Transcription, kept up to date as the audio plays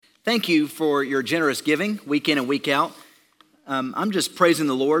Thank you for your generous giving week in and week out. I'm just praising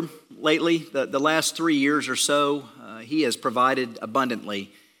the Lord lately. The last 3 years or so, He has provided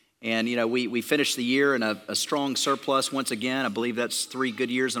abundantly. And, you know, we finished the year in a strong surplus once again. I believe that's 3 good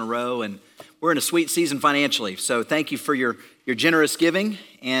years in a row. And we're in a sweet season financially. So thank you for your generous giving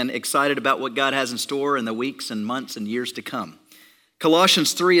and excited about what God has in store in the weeks and months and years to come.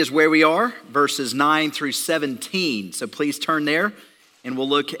 Colossians 3 is where we are, verses 9 through 17. So please turn there. And we'll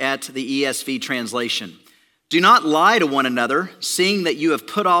look at the ESV translation. Do not lie to one another, seeing that you have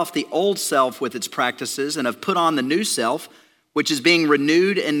put off the old self with its practices and have put on the new self, which is being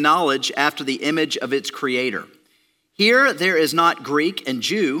renewed in knowledge after the image of its creator. Here there is not Greek and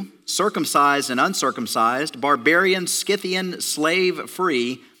Jew, circumcised and uncircumcised, barbarian, Scythian, slave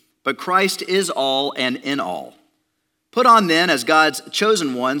free, but Christ is all and in all. Put on then, as God's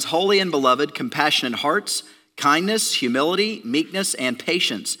chosen ones, holy and beloved, compassionate hearts, kindness, humility, meekness, and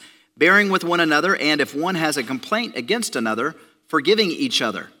patience, bearing with one another, and if one has a complaint against another, forgiving each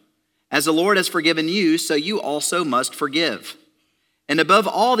other. As the Lord has forgiven you, so you also must forgive. And above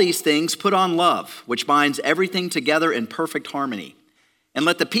all these things, put on love, which binds everything together in perfect harmony. And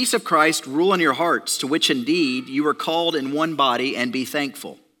let the peace of Christ rule in your hearts, to which indeed you were called in one body, and be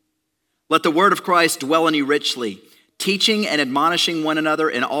thankful. Let the word of Christ dwell in you richly, teaching and admonishing one another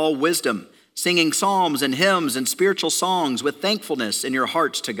in all wisdom, singing psalms and hymns and spiritual songs with thankfulness in your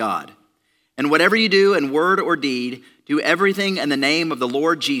hearts to God. And whatever you do in word or deed, do everything in the name of the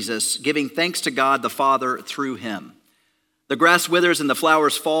Lord Jesus, giving thanks to God the Father through him. The grass withers and the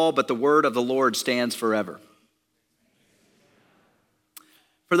flowers fall, but the word of the Lord stands forever.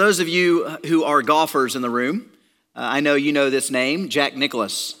 For those of you who are golfers in the room, I know you know this name, Jack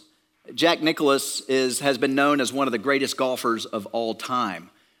Nicklaus. Jack Nicklaus has been known as one of the greatest golfers of all time.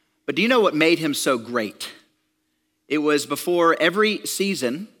 But do you know what made him so great? It was before every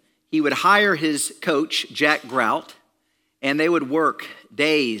season, he would hire his coach, Jack Grout, and they would work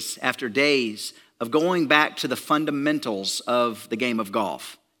days after days of going back to the fundamentals of the game of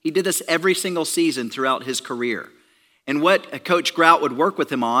golf. He did this every single season throughout his career. And what Coach Grout would work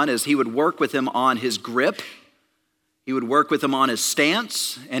with him on is he would work with him on his grip, he would work with him on his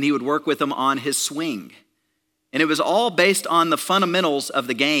stance, and he would work with him on his swing. And it was all based on the fundamentals of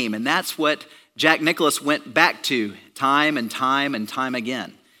the game. And that's what Jack Nicklaus went back to time and time and time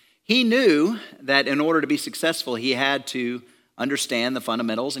again. He knew that in order to be successful, he had to understand the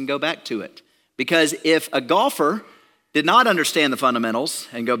fundamentals and go back to it. Because if a golfer did not understand the fundamentals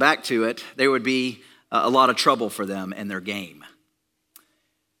and go back to it, there would be a lot of trouble for them in their game.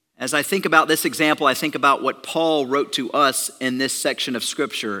 As I think about this example, I think about what Paul wrote to us in this section of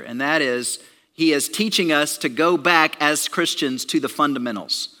Scripture, and that is, he is teaching us to go back as Christians to the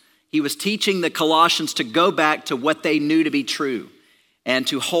fundamentals. He was teaching the Colossians to go back to what they knew to be true and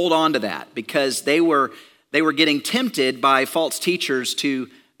to hold on to that because they were getting tempted by false teachers to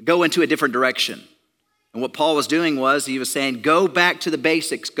go into a different direction. And what Paul was doing was he was saying, go back to the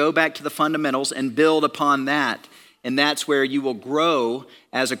basics, go back to the fundamentals and build upon that. And that's where you will grow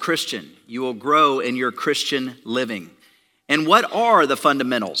as a Christian. You will grow in your Christian living. And what are the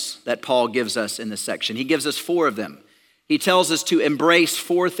fundamentals that Paul gives us in this section? He gives us 4 of them. He tells us to embrace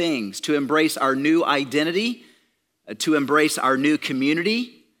 4 things: to embrace our new identity, to embrace our new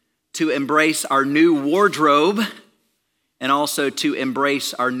community, to embrace our new wardrobe, and also to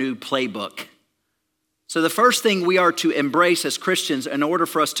embrace our new playbook. So the first thing we are to embrace as Christians in order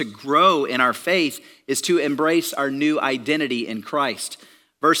for us to grow in our faith is to embrace our new identity in Christ.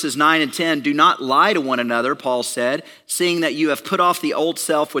 Verses 9 and 10, do not lie to one another, Paul said, seeing that you have put off the old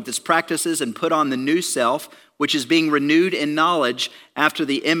self with its practices and put on the new self, which is being renewed in knowledge after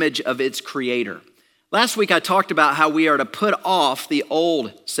the image of its creator. Last week I talked about how we are to put off the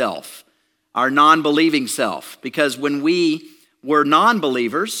old self, our non-believing self, because when we were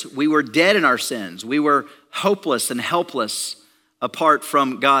non-believers, we were dead in our sins. We were hopeless and helpless apart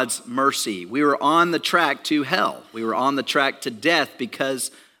from God's mercy. We were on the track to hell. We were on the track to death because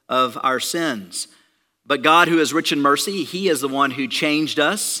of our sins. But God, who is rich in mercy, he is the one who changed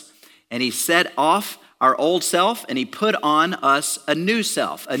us, and he set off our old self, and he put on us a new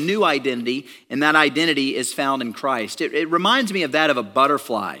self, a new identity, and that identity is found in Christ. It reminds me of that of a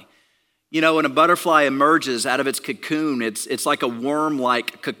butterfly. You know, when a butterfly emerges out of its cocoon, it's like a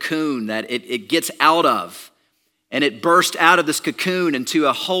worm-like cocoon that it gets out of. And it burst out of this cocoon into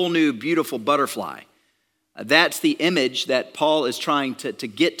a whole new beautiful butterfly. That's the image that Paul is trying to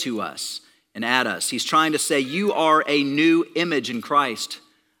get to us and at us. He's trying to say, you are a new image in Christ.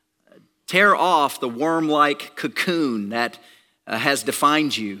 Tear off the worm-like cocoon that has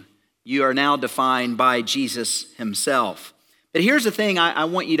defined you. You are now defined by Jesus himself. But here's the thing I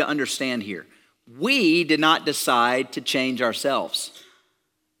want you to understand here. We did not decide to change ourselves.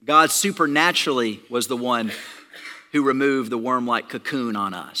 God supernaturally was the one who removed the worm-like cocoon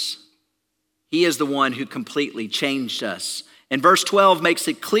on us. He is the one who completely changed us. And verse 12 makes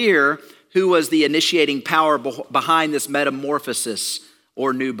it clear who was the initiating power behind this metamorphosis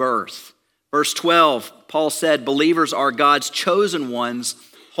or new birth. Verse 12, Paul said, believers are God's chosen ones,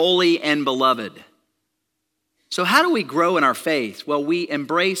 holy and beloved. So how do we grow in our faith? Well, we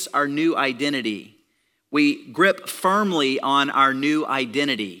embrace our new identity. We grip firmly on our new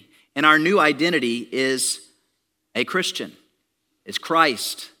identity. And our new identity is a Christian. It's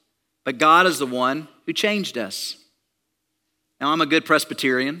Christ. But God is the one who changed us. Now, I'm a good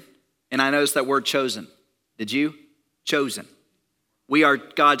Presbyterian, and I noticed that word chosen. Did you? Chosen. We are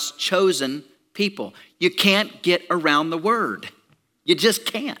God's chosen people. You can't get around the word. You just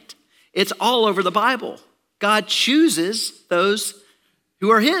can't. It's all over the Bible. God chooses those who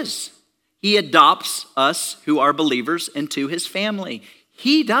are his. He adopts us who are believers into his family.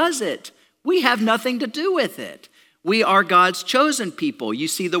 He does it. We have nothing to do with it. We are God's chosen people. You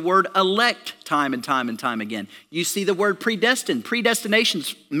see the word elect time and time and time again. You see the word predestined.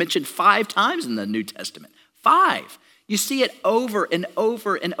 Predestination's mentioned 5 times in the New Testament. 5. You see it over and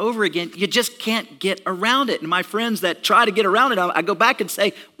over and over again. You just can't get around it. And my friends that try to get around it, I go back and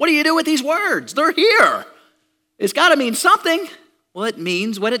say, what do you do with these words? They're here. It's got to mean something. Well, it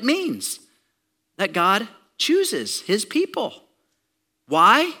means what it means. That God chooses his people.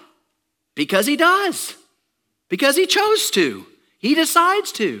 Why? Because he does. Because he chose to. He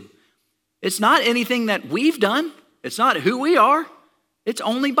decides to. It's not anything that we've done. It's not who we are. It's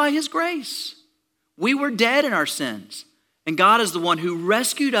only by his grace. We were dead in our sins. And God is the one who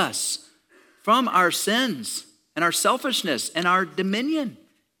rescued us from our sins and our selfishness and our dominion.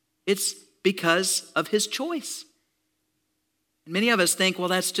 It's because of his choice. And many of us think, well,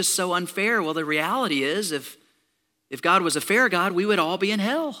 that's just so unfair. Well, the reality is if God was a fair God, we would all be in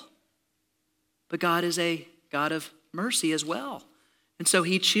hell. But God is a God of mercy as well. And so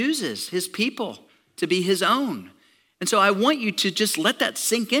he chooses his people to be his own. And so I want you to just let that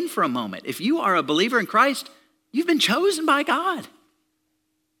sink in for a moment. If you are a believer in Christ, you've been chosen by God.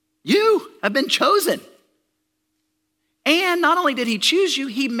 You have been chosen. And not only did he choose you,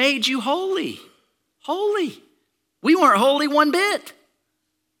 he made you holy. Holy. We weren't holy one bit.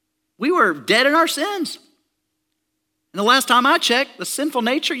 We were dead in our sins. And the last time I checked, the sinful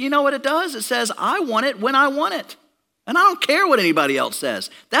nature, you know what it does? It says, I want it when I want it. And I don't care what anybody else says.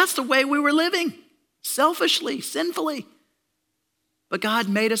 That's the way we were living, selfishly, sinfully. But God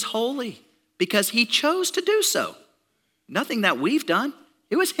made us holy because he chose to do so. Nothing that we've done.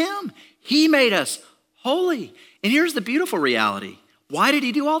 It was him. He made us holy. And here's the beautiful reality. Why did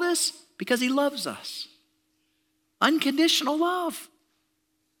he do all this? Because he loves us. Unconditional love.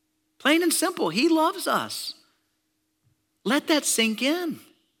 Plain and simple, he loves us. Let that sink in.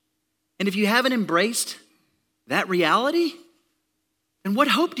 And if you haven't embraced that reality, then what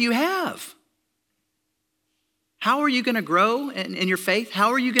hope do you have? How are you going to grow in your faith?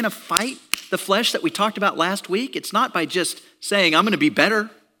 How are you going to fight the flesh that we talked about last week? It's not by just saying, I'm going to be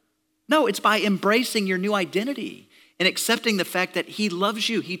better. No, it's by embracing your new identity and accepting the fact that he loves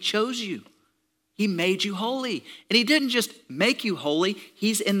you. He chose you. He made you holy. And he didn't just make you holy.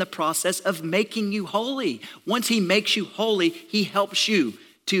 He's in the process of making you holy. Once he makes you holy, he helps you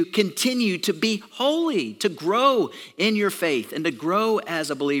to continue to be holy, to grow in your faith and to grow as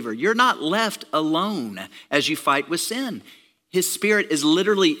a believer. You're not left alone as you fight with sin. His spirit is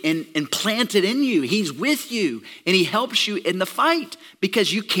literally implanted in you. He's with you and he helps you in the fight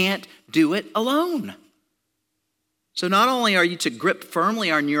because you can't do it alone. So not only are you to grip firmly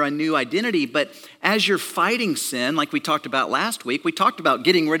on your new identity, but as you're fighting sin, like we talked about last week, we talked about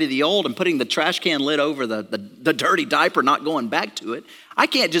getting rid of the old and putting the trash can lid over the dirty diaper, not going back to it. I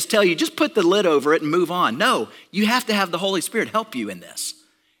can't just tell you, just put the lid over it and move on. No, you have to have the Holy Spirit help you in this.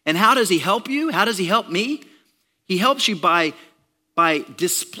 And how does he help you? How does he help me? He helps you by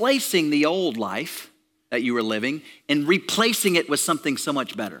displacing the old life that you were living and replacing it with something so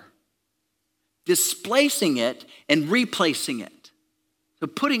much better. Displacing it and replacing it. So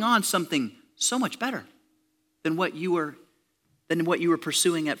putting on something so much better than what you were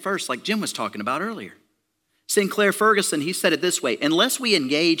pursuing at first, like Jim was talking about earlier. Sinclair Ferguson, he said it this way: unless we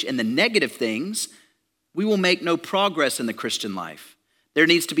engage in the negative things, we will make no progress in the Christian life. There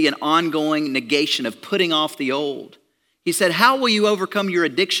needs to be an ongoing negation of putting off the old. He said, how will you overcome your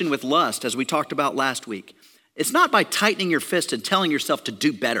addiction with lust, as we talked about last week? It's not by tightening your fist and telling yourself to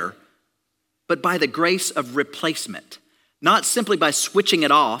do better, but by the grace of replacement. Not simply by switching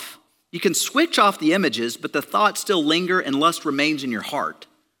it off, You can switch off the images, but the thoughts still linger and lust remains in your heart.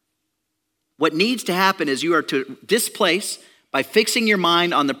 What needs to happen is you are to displace by fixing your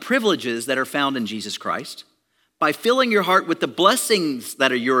mind on the privileges that are found in Jesus Christ, by filling your heart with the blessings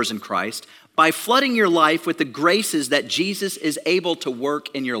that are yours in Christ, by flooding your life with the graces that Jesus is able to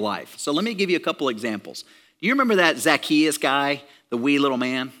work in your life. So let me give you a couple examples. Do you remember that Zacchaeus guy, the wee little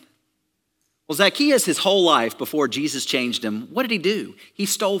man? Well, Zacchaeus, his whole life before Jesus changed him, what did he do? He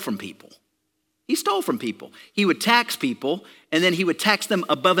stole from people. He stole from people. He would tax people, and then he would tax them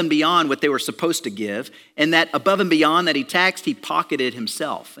above and beyond what they were supposed to give. And that above and beyond that he taxed, he pocketed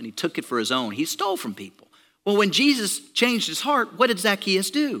himself, and he took it for his own. He stole from people. Well, when Jesus changed his heart, what did Zacchaeus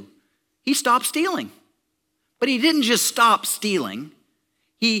do? He stopped stealing. But he didn't just stop stealing.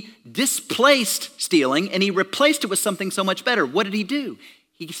 He displaced stealing, and he replaced it with something so much better. What did he do?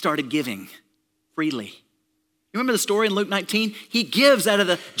 He started giving freely. You remember the story in Luke 19? He gives out of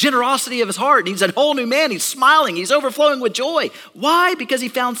the generosity of his heart. He's a whole new man. He's smiling. He's overflowing with joy. Why? Because he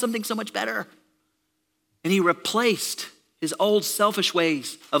found something so much better. And he replaced his old selfish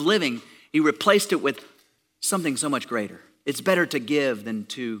ways of living. He replaced it with something so much greater. It's better to give than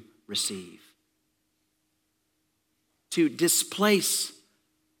to receive. To displace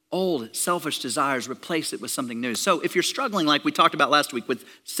old selfish desires, replace it with something new. So if you're struggling, like we talked about last week, with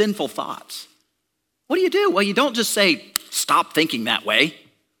sinful thoughts, what do? Well, you don't just say, stop thinking that way.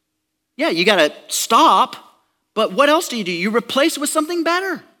 Yeah, you got to stop, but what else do? You replace it with something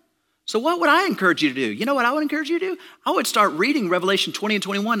better. So what would I encourage you to do? You know what I would encourage you to do? I would start reading Revelation 20 and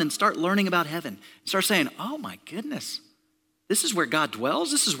 21 and start learning about heaven. Start saying, oh my goodness, this is where God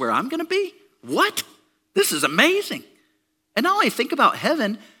dwells? This is where I'm going to be? What? This is amazing. And not only think about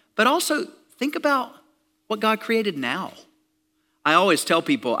heaven, but also think about what God created now. I always tell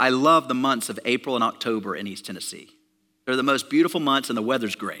people I love the months of April and October in East Tennessee. They're the most beautiful months and the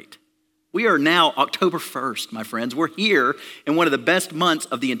weather's great. We are now October 1st, my friends. We're here in one of the best months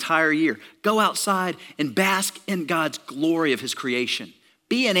of the entire year. Go outside and bask in God's glory of his creation.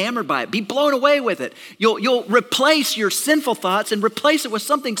 Be enamored by it. Be blown away with it. You'll replace your sinful thoughts and replace it with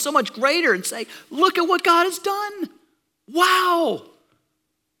something so much greater and say, look at what God has done. Wow.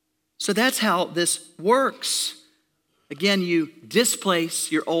 So that's how this works. Again, you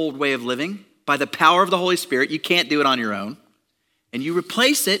displace your old way of living by the power of the Holy Spirit. You can't do it on your own. And you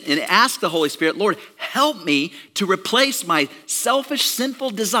replace it and ask the Holy Spirit, Lord, help me to replace my selfish, sinful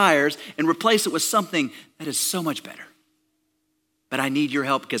desires and replace it with something that is so much better. But I need your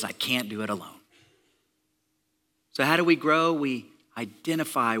help because I can't do it alone. So how do we grow? We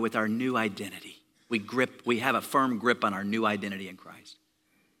identify with our new identity. We have a firm grip on our new identity in Christ.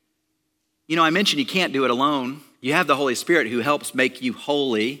 You know, I mentioned you can't do it alone. You have the Holy Spirit who helps make you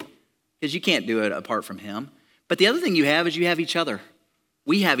holy because you can't do it apart from him. But the other thing you have is you have each other.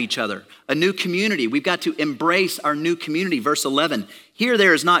 We have each other, a new community. We've got to embrace our new community. Verse 11, here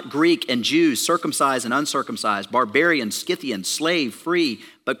there is not Greek and Jew, circumcised and uncircumcised, barbarian, Scythian, slave, free,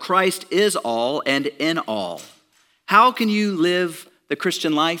 but Christ is all and in all. How can you live the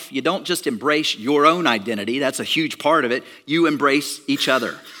Christian life? You don't just embrace your own identity. That's a huge part of it. You embrace each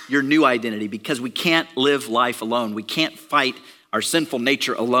other, your new identity, because we can't live life alone. We can't fight our sinful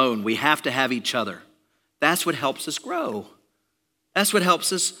nature alone. We have to have each other. That's what helps us grow. That's what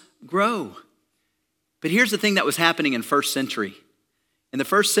helps us grow. But here's the thing that was happening in first century. In the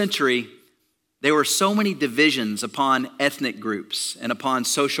first century, there were so many divisions upon ethnic groups and upon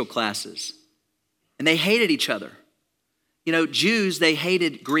social classes. And they hated each other. You know, Jews, they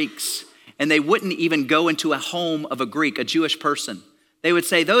hated Greeks. And they wouldn't even go into a home of a Greek, a Jewish person. They would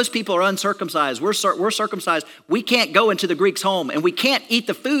say, those people are uncircumcised. We're circumcised. We can't go into the Greek's home. And we can't eat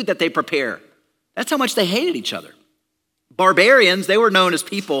the food that they prepare. That's how much they hated each other. Barbarians, they were known as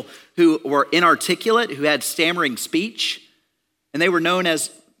people who were inarticulate, who had stammering speech, and they were known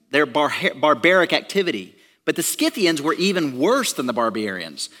as their barbaric activity. But the Scythians were even worse than the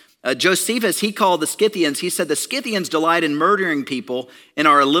barbarians. Josephus, he called the Scythians, he said, the Scythians delight in murdering people and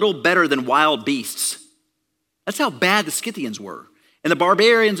are a little better than wild beasts. That's how bad the Scythians were. And the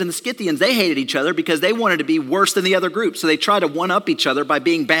barbarians and the Scythians, they hated each other because they wanted to be worse than the other group. So they tried to one-up each other by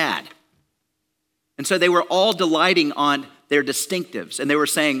being bad. And so they were all delighting on their distinctives. And they were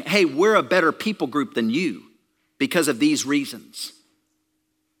saying, hey, we're a better people group than you because of these reasons.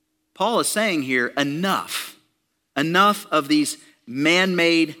 Paul is saying here, enough of these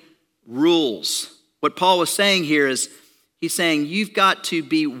man-made rules. What Paul was saying here is, he's saying you've got to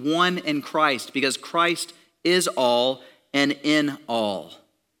be one in Christ because Christ is all and in all.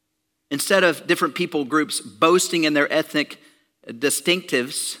 Instead of different people groups boasting in their ethnic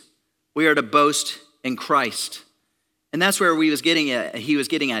distinctives, we are to boast in Christ. And that's where he was getting at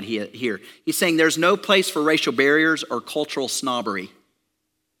here. He's saying there's no place for racial barriers or cultural snobbery,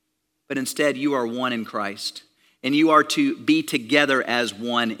 but instead you are one in Christ, and you are to be together as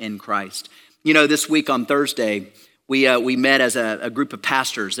one in Christ. You know, this week on Thursday, we met as a group of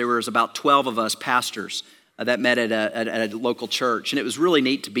pastors. There was about 12 of us pastors that met at a local church, and it was really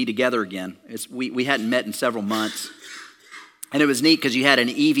neat to be together again. We hadn't met in several months. And it was neat because you had an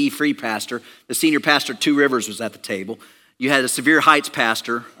EV-free pastor. The senior pastor at Two Rivers was at the table. You had a Sevier Heights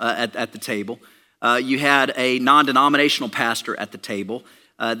pastor at the table. You had a non-denominational pastor at the table.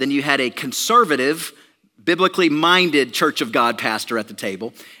 Then you had a conservative, biblically minded Church of God pastor at the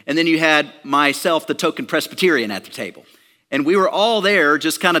table. And then you had myself, the token Presbyterian, at the table. And we were all there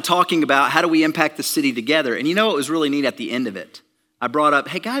just kind of talking about how do we impact the city together. And you know what was really neat at the end of it? I brought up,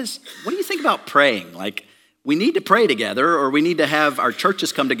 hey guys, what do you think about praying? Like, we need to pray together, or we need to have our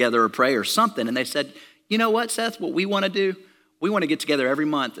churches come together or pray or something. And they said, you know what, Seth, what we want to do? We want to get together every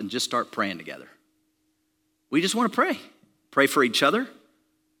month and just start praying together. We just want to pray. Pray for each other.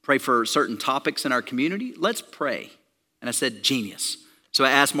 Pray for certain topics in our community. Let's pray. And I said, genius. So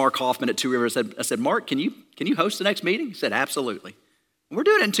I asked Mark Hoffman at Two Rivers, I said, Mark, can you host the next meeting? He said, absolutely. And we're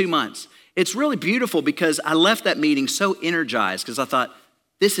doing it in 2 months. It's really beautiful because I left that meeting so energized because I thought,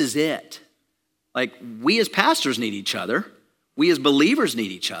 this is it. Like, we as pastors need each other. We as believers need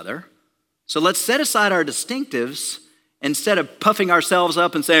each other. So let's set aside our distinctives. Instead of puffing ourselves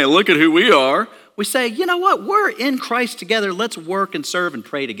up and saying, look at who we are, we say, you know what? We're in Christ together. Let's work and serve and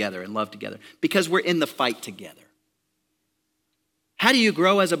pray together and love together because we're in the fight together. How do you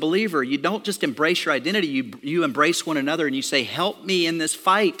grow as a believer? You don't just embrace your identity. You embrace one another and you say, help me in this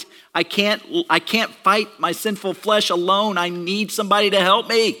fight. I can't fight my sinful flesh alone. I need somebody to help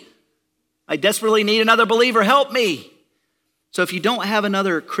me. I desperately need another believer. Help me. So if you don't have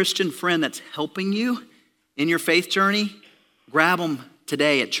another Christian friend that's helping you in your faith journey, grab them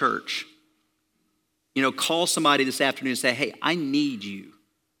today at church. You know, call somebody this afternoon and say, hey, I need you.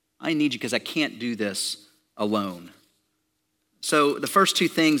 I need you because I can't do this alone. So the first two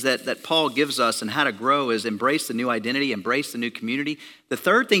things that Paul gives us and how to grow is embrace the new identity, embrace the new community. The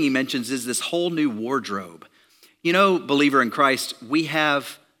third thing he mentions is this whole new wardrobe. You know, believer in Christ, we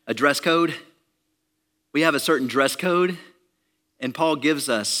have a dress code. We have a certain dress code, and Paul gives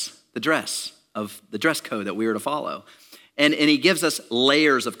us the dress code that we are to follow. And he gives us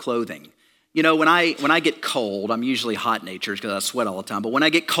layers of clothing. You know, when I get cold, I'm usually hot-natured because I sweat all the time, but when I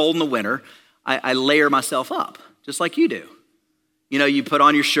get cold in the winter, I layer myself up, just like you do. You know, you put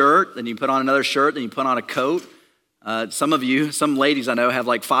on your shirt, then you put on another shirt, then you put on a coat. Some ladies I know have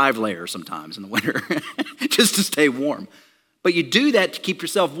like 5 layers sometimes in the winter just to stay warm. But you do that to keep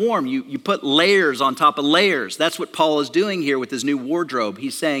yourself warm. You put layers on top of layers. That's what Paul is doing here with his new wardrobe.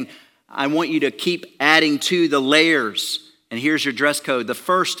 He's saying, I want you to keep adding to the layers. And here's your dress code. The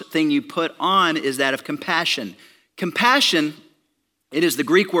first thing you put on is that of compassion. Compassion, it is the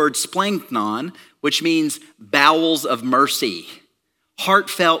Greek word splanknon, which means bowels of mercy.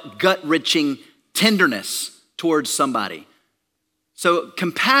 Heartfelt, gut-wrenching tenderness towards somebody. So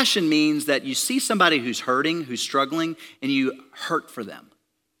compassion means that you see somebody who's hurting, who's struggling, and you hurt for them.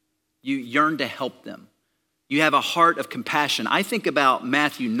 You yearn to help them. You have a heart of compassion. I think about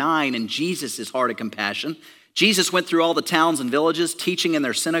Matthew 9 and Jesus' heart of compassion. Jesus went through all the towns and villages, teaching in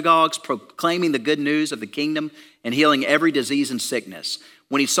their synagogues, proclaiming the good news of the kingdom, and healing every disease and sickness.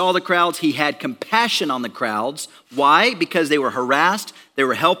 When he saw the crowds, he had compassion on the crowds. Why? Because they were harassed, they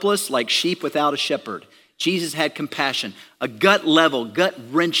were helpless, like sheep without a shepherd. Jesus had compassion, a gut-level,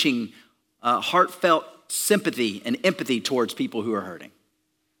 gut-wrenching, heartfelt sympathy and empathy towards people who are hurting.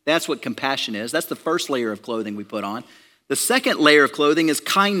 That's what compassion is. That's the first layer of clothing we put on. The second layer of clothing is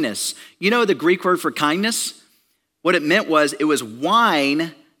kindness. You know the Greek word for kindness? What it meant was it was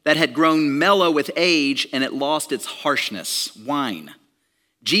wine that had grown mellow with age and it lost its harshness. Wine.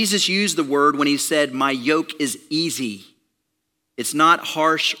 Jesus used the word when he said, my yoke is easy. It's not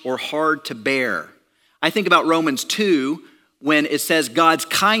harsh or hard to bear. I think about Romans 2 when it says God's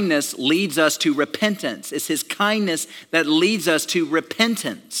kindness leads us to repentance. It's his kindness that leads us to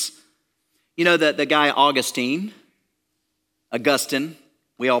repentance. You know the guy Augustine,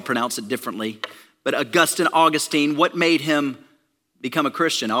 we all pronounce it differently, but Augustine, what made him become a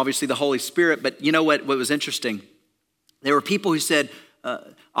Christian? Obviously the Holy Spirit, but you know what was interesting? There were people who said,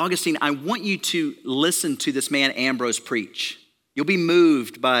 Augustine, I want you to listen to this man Ambrose preach. You'll be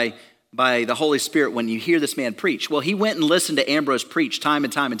moved by the Holy Spirit when you hear this man preach. Well, he went and listened to Ambrose preach time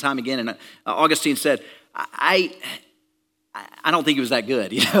and time and time again, and Augustine said, I don't think he was that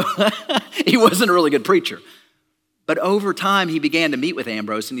good. You know, he wasn't a really good preacher. But over time, he began to meet with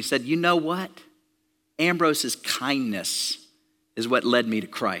Ambrose, and he said, you know what? Ambrose's kindness is what led me to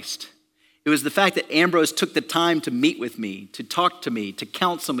Christ. It was the fact that Ambrose took the time to meet with me, to talk to me, to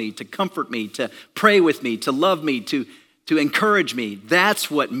counsel me, to comfort me, to pray with me, to love me, to encourage me. That's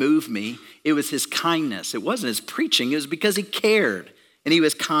what moved me. It was his kindness. It wasn't his preaching. It was because he cared and he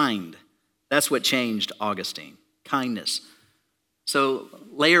was kind. That's what changed Augustine, kindness. So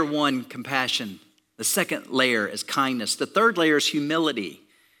layer one, compassion. The second layer is kindness. The third layer is humility.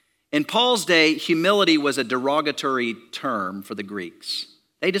 In Paul's day, humility was a derogatory term for the Greeks.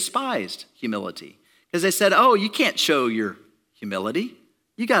 They despised humility because they said, oh, you can't show your humility.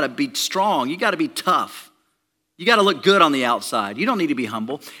 You got to be strong. You got to be tough. You got to look good on the outside. You don't need to be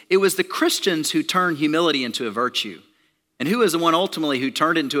humble. It was the Christians who turned humility into a virtue. And who is the one ultimately who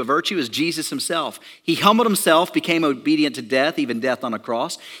turned it into a virtue is Jesus himself. He humbled himself, became obedient to death, even death on a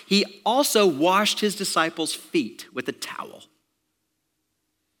cross. He also washed his disciples' feet with a towel.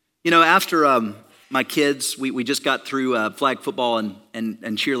 You know, after my kids, we just got through flag football and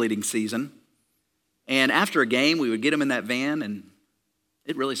cheerleading season. And after a game, we would get them in that van and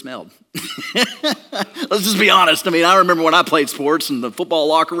it really smelled. Let's just be honest. I mean, I remember when I played sports in the football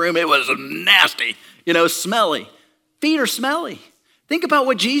locker room, it was nasty, smelly. Feet are smelly. Think about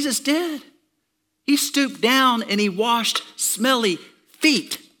what Jesus did. He stooped down and he washed smelly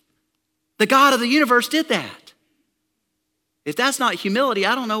feet. The God of the universe did that. If that's not humility,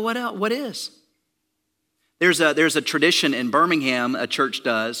 I don't know what is. There's a tradition in Birmingham, a church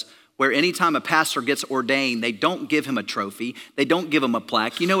does, where anytime a pastor gets ordained, they don't give him a trophy. They don't give him a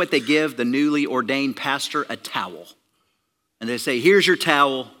plaque. You know what they give the newly ordained pastor? A towel. And they say, here's your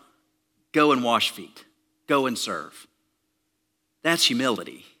towel. Go and wash feet. Go and serve. That's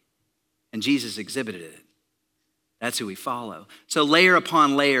humility. And Jesus exhibited it. That's who we follow. So layer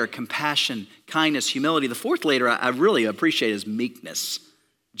upon layer, compassion, kindness, humility. The fourth layer I really appreciate is meekness.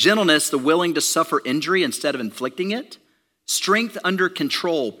 Gentleness, the willing to suffer injury instead of inflicting it. Strength under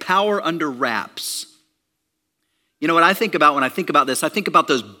control, power under wraps. You know what I think about when I think about this? I think about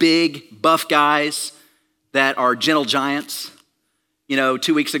those big, buff guys that are gentle giants.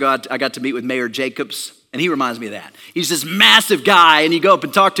 2 weeks ago, I got to meet with Mayor Jacobs, and he reminds me of that. He's this massive guy, and you go up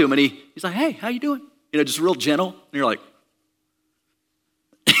and talk to him, and he's like, hey, how you doing? Just real gentle. And you're like,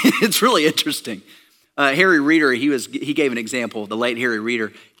 it's really interesting. Harry Reeder, he gave an example, the late Harry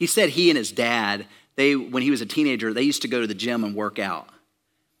Reeder. He said he and his dad, when he was a teenager, they used to go to the gym and work out.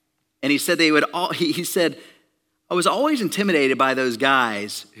 And he said he said, I was always intimidated by those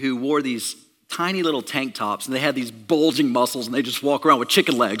guys who wore these tiny little tank tops and they had these bulging muscles and they just walk around with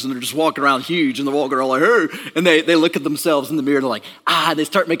chicken legs and they're just walking around huge and they're walking around like, hey, and they look at themselves in the mirror and they're like, they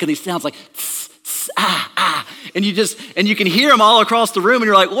start making these sounds like, tss, tss, and you can hear them all across the room and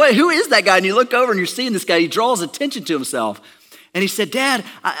you're like, wait, who is that guy? And you look over and you're seeing this guy, he draws attention to himself. And he said, Dad,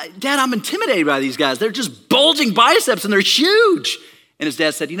 I'm intimidated by these guys. They're just bulging biceps and they're huge. And his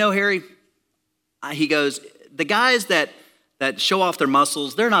dad said, Harry, he goes, the guys that show off their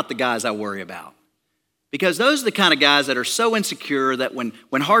muscles, they're not the guys I worry about. Because those are the kind of guys that are so insecure that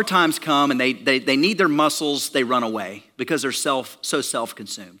when hard times come and they need their muscles, they run away because they're so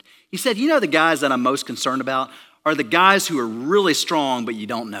self-consumed. He said, the guys that I'm most concerned about are the guys who are really strong, but you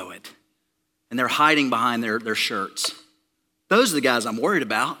don't know it. And they're hiding behind their shirts. Those are the guys I'm worried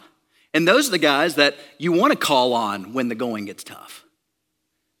about. And those are the guys that you want to call on when the going gets tough.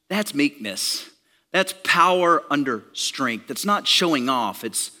 That's meekness. That's power under strength. It's not showing off.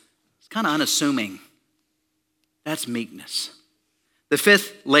 It's kind of unassuming. That's meekness. The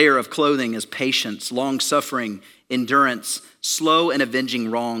fifth layer of clothing is patience, long-suffering, endurance, slow and avenging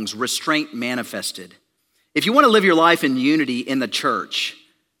wrongs, restraint manifested. If you want to live your life in unity in the church,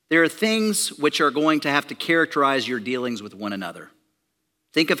 there are things which are going to have to characterize your dealings with one another.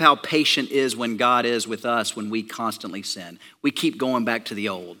 Think of how patient is when God is with us when we constantly sin. We keep going back to the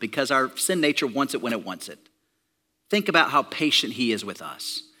old because our sin nature wants it when it wants it. Think about how patient he is with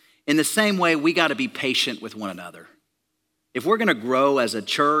us. In the same way, we got to be patient with one another. If we're going to grow as a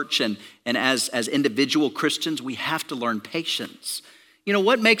church and as individual Christians, we have to learn patience.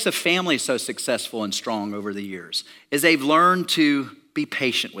 What makes a family so successful and strong over the years is they've learned to be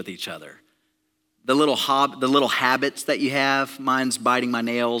patient with each other. The little habits that you have, mine's biting my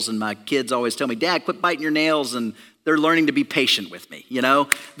nails, and my kids always tell me, Dad, quit biting your nails, and they're learning to be patient with me,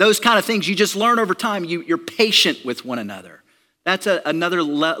 Those kind of things you just learn over time. You're patient with one another. That's another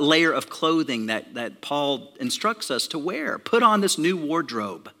layer of clothing that Paul instructs us to wear. Put on this new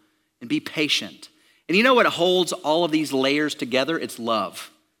wardrobe and be patient. And you know what holds all of these layers together? It's love.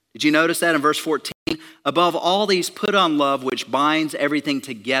 Did you notice that in verse 14? Above all these, put on love, which binds everything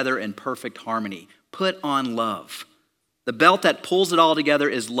together in perfect harmony. Put on love. The belt that pulls it all together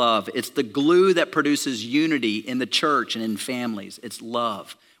is love. It's the glue that produces unity in the church and in families. It's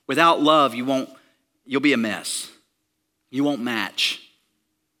love. Without love, you'll be a mess. You won't match.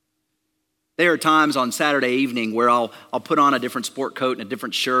 There are times on Saturday evening where I'll put on a different sport coat and a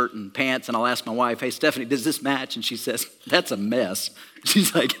different shirt and pants, and I'll ask my wife, hey, Stephanie, does this match? And she says, that's a mess.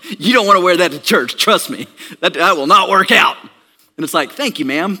 She's like, you don't want to wear that to church. Trust me, that will not work out. And it's like, thank you,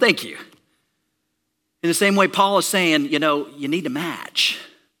 ma'am, thank you. In the same way, Paul is saying, you need to match.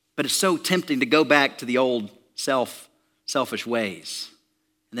 But it's so tempting to go back to the old selfish ways.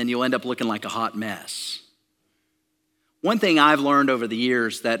 And then you'll end up looking like a hot mess. One thing I've learned over the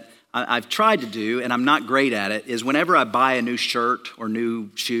years that I've tried to do, and I'm not great at it, is whenever I buy a new shirt or new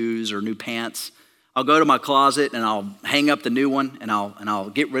shoes or new pants, I'll go to my closet and I'll hang up the new one and I'll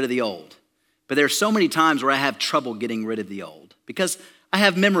get rid of the old. But there's so many times where I have trouble getting rid of the old because I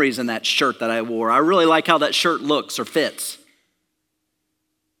have memories in that shirt that I wore. I really like how that shirt looks or fits.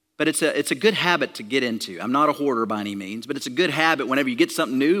 But it's a good habit to get into. I'm not a hoarder by any means, but it's a good habit whenever you get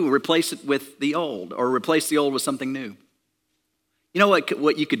something new, replace it with the old or replace the old with something new. You know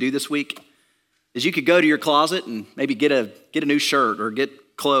what you could do this week? Is you could go to your closet and maybe get a new shirt or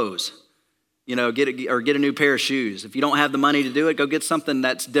get clothes, get a new pair of shoes. If you don't have the money to do it, go get something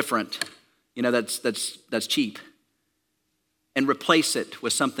that's different, that's cheap, and replace it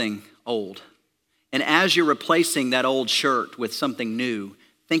with something old. And as you're replacing that old shirt with something new,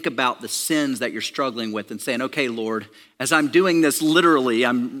 think about the sins that you're struggling with and saying, okay, Lord, as I'm doing this literally,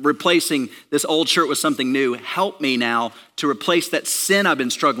 I'm replacing this old shirt with something new. Help me now to replace that sin I've been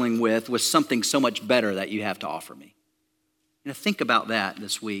struggling with something so much better that you have to offer me. Think about that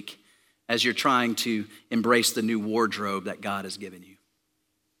this week as you're trying to embrace the new wardrobe that God has given you.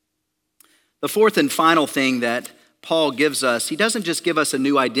 The fourth and final thing that Paul gives us, he doesn't just give us a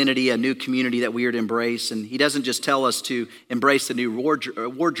new identity, a new community that we are to embrace, and he doesn't just tell us to embrace the new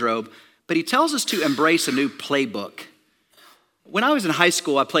wardrobe, but he tells us to embrace a new playbook. When I was in high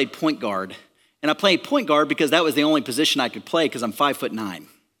school, I played point guard, and I played point guard because that was the only position I could play because I'm 5'9".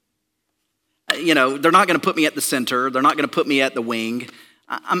 They're not going to put me at the center. They're not going to put me at the wing.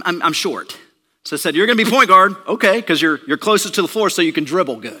 I'm short. So I said, you're going to be point guard. Okay, because you're closest to the floor so you can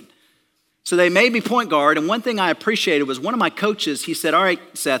dribble good. So they made me point guard, and one thing I appreciated was one of my coaches, he said, all right,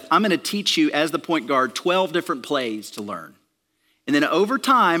 Seth, I'm going to teach you as the point guard 12 different plays to learn. And then over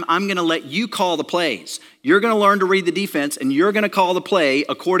time, I'm going to let you call the plays. You're going to learn to read the defense, and you're going to call the play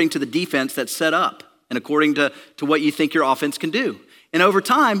according to the defense that's set up and according to what you think your offense can do. And over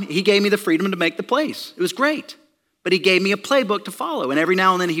time, he gave me the freedom to make the plays. It was great. But he gave me a playbook to follow, and every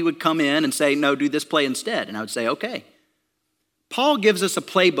now and then he would come in and say, no, do this play instead. And I would say, okay. Paul gives us a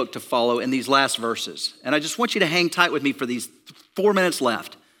playbook to follow in these last verses. And I just want you to hang tight with me for these 4 minutes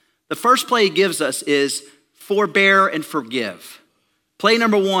left. The first play he gives us is forbear and forgive. Play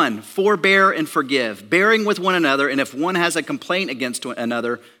number 1, forbear and forgive, bearing with one another. And if one has a complaint against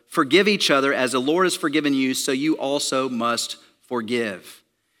another, forgive each other as the Lord has forgiven you, so you also must forgive.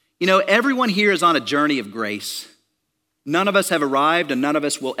 Everyone here is on a journey of grace. None of us have arrived and none of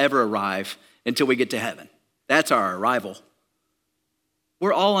us will ever arrive until we get to heaven. That's our arrival.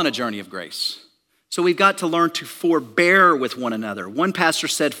 We're all on a journey of grace. So we've got to learn to forbear with one another. One pastor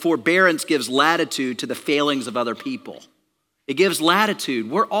said, forbearance gives latitude to the failings of other people. It gives latitude.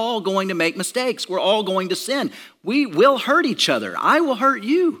 We're all going to make mistakes. We're all going to sin. We will hurt each other. I will hurt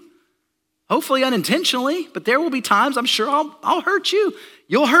you. Hopefully unintentionally, but there will be times I'm sure I'll hurt you.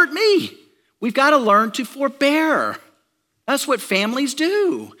 You'll hurt me. We've got to learn to forbear. That's what families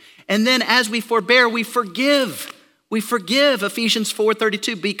do. And then as we forbear, we forgive. We forgive, Ephesians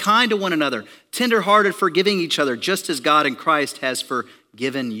 4:32, be kind to one another, tenderhearted, forgiving each other, just as God in Christ has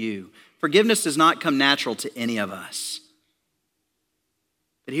forgiven you. Forgiveness does not come natural to any of us.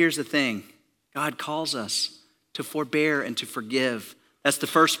 But here's the thing, God calls us to forbear and to forgive. That's the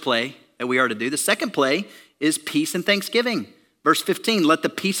first play that we are to do. The second play is peace and thanksgiving. Verse 15, let the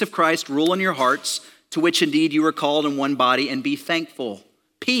peace of Christ rule in your hearts, to which indeed you were called in one body, and be thankful.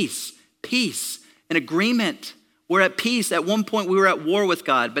 Peace, an agreement. We're at peace. At one point we were at war with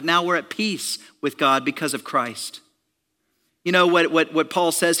God, but now we're at peace with God because of Christ. You know what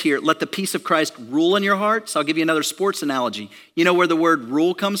Paul says here, let the peace of Christ rule in your hearts. I'll give you another sports analogy. You know where the word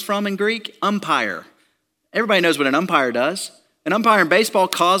rule comes from in Greek? Umpire. Everybody knows what an umpire does. An umpire in baseball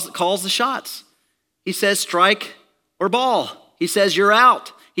calls the shots. He says strike or ball. He says you're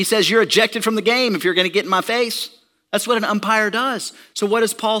out. He says you're ejected from the game if you're going to get in my face. That's what an umpire does. So what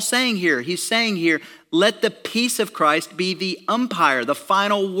is Paul saying here? He's saying here, let the peace of Christ be the umpire, the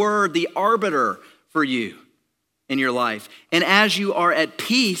final word, the arbiter for you in your life. And as you are at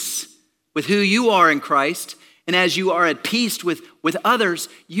peace with who you are in Christ, And as you are at peace with others,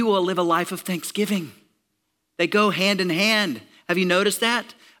 you will live a life of thanksgiving. They go hand in hand. Have you noticed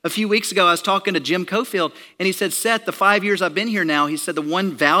that? A few weeks ago, I was talking to Jim Cofield, and he said, Seth, the 5 years I've been here now, he said, the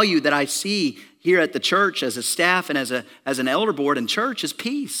one value that I see here at the church as a staff and as an elder board in church is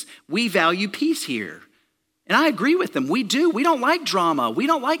peace. We value peace here. And I agree with them. We do. We don't like drama. We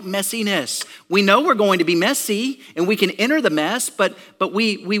don't like messiness. We know we're going to be messy and we can enter the mess, but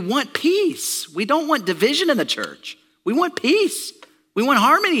we want peace. We don't want division in the church. We want peace. We want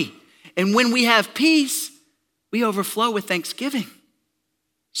harmony. And when we have peace, we overflow with thanksgiving.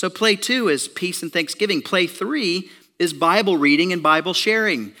 So play 2 is peace and thanksgiving. Play 3 is Bible reading and Bible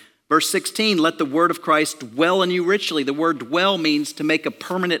sharing. Verse 16, let the word of Christ dwell in you richly. The word dwell means to make a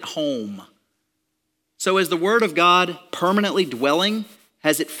permanent home. So is the word of God permanently dwelling?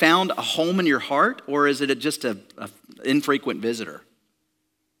 Has it found a home in your heart, or is it just an infrequent visitor?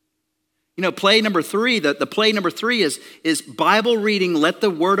 You know, play number 3, the play number 3 is Bible reading, let the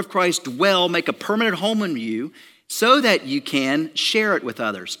word of Christ dwell, make a permanent home in you, so that you can share it with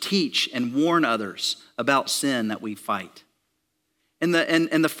others, teach and warn others about sin that we fight. And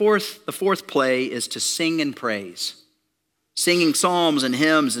the fourth play is to sing and praise. Singing psalms and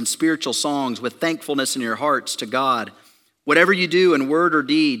hymns and spiritual songs with thankfulness in your hearts to God. Whatever you do in word or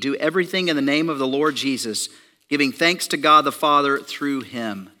deed, do everything in the name of the Lord Jesus, giving thanks to God the Father through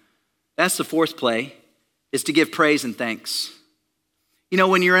him. That's the fourth play, is to give praise and thanks. You know,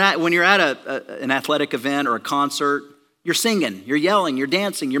 when you're at an athletic event or a concert, you're singing, you're yelling, you're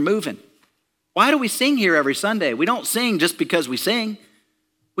dancing, you're moving. Why do we sing here every Sunday? We don't sing just because we sing.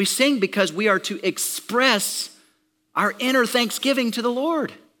 We sing because we are to express our inner thanksgiving to the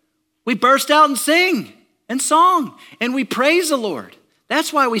Lord. We burst out and sing and song, and we praise the Lord.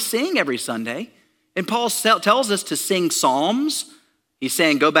 That's why we sing every Sunday. And Paul tells us to sing psalms. He's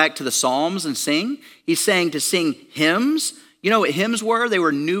saying go back to the Psalms and sing. He's saying to sing hymns. You know what hymns were? They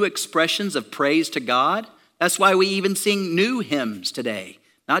were new expressions of praise to God. That's why we even sing new hymns today.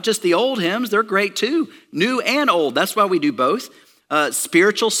 Not just the old hymns, they're great too. New and old, that's why we do both.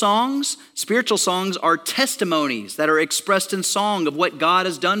 Spiritual songs are testimonies that are expressed in song of what God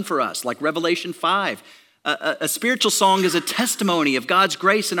has done for us, like Revelation 5. A spiritual song is a testimony of God's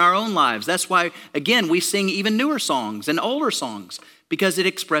grace in our own lives. That's why, again, we sing even newer songs and older songs, because it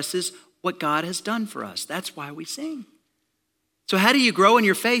expresses what God has done for us. That's why we sing. So how do you grow in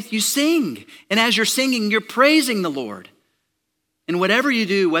your faith? You sing. And as you're singing, you're praising the Lord. And whatever you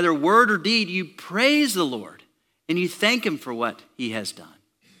do, whether word or deed, you praise the Lord. And you thank him for what he has done.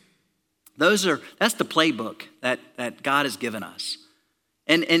 That's the playbook that God has given us.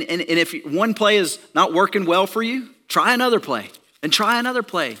 And if one play is not working well for you, try another play and try another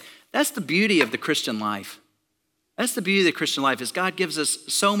play. That's the beauty of the Christian life. That's the beauty of the Christian life, is God gives us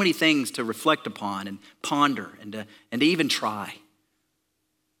so many things to reflect upon and ponder and to even try.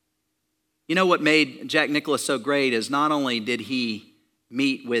 You know what made Jack Nicklaus so great is not only did he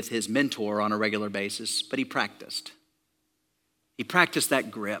meet with his mentor on a regular basis, but he practiced. He practiced that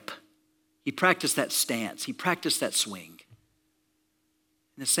grip. He practiced that stance. He practiced that swing.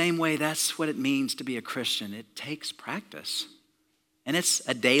 In the same way, that's what it means to be a Christian. It takes practice. And it's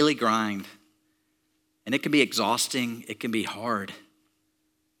a daily grind. And it can be exhausting. It can be hard.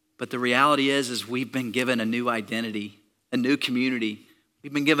 But the reality is we've been given a new identity, a new community.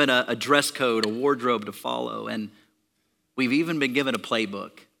 We've been given a dress code, a wardrobe to follow, and we've even been given a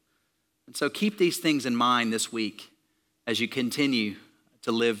playbook. And so keep these things in mind this week as you continue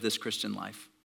to live this Christian life.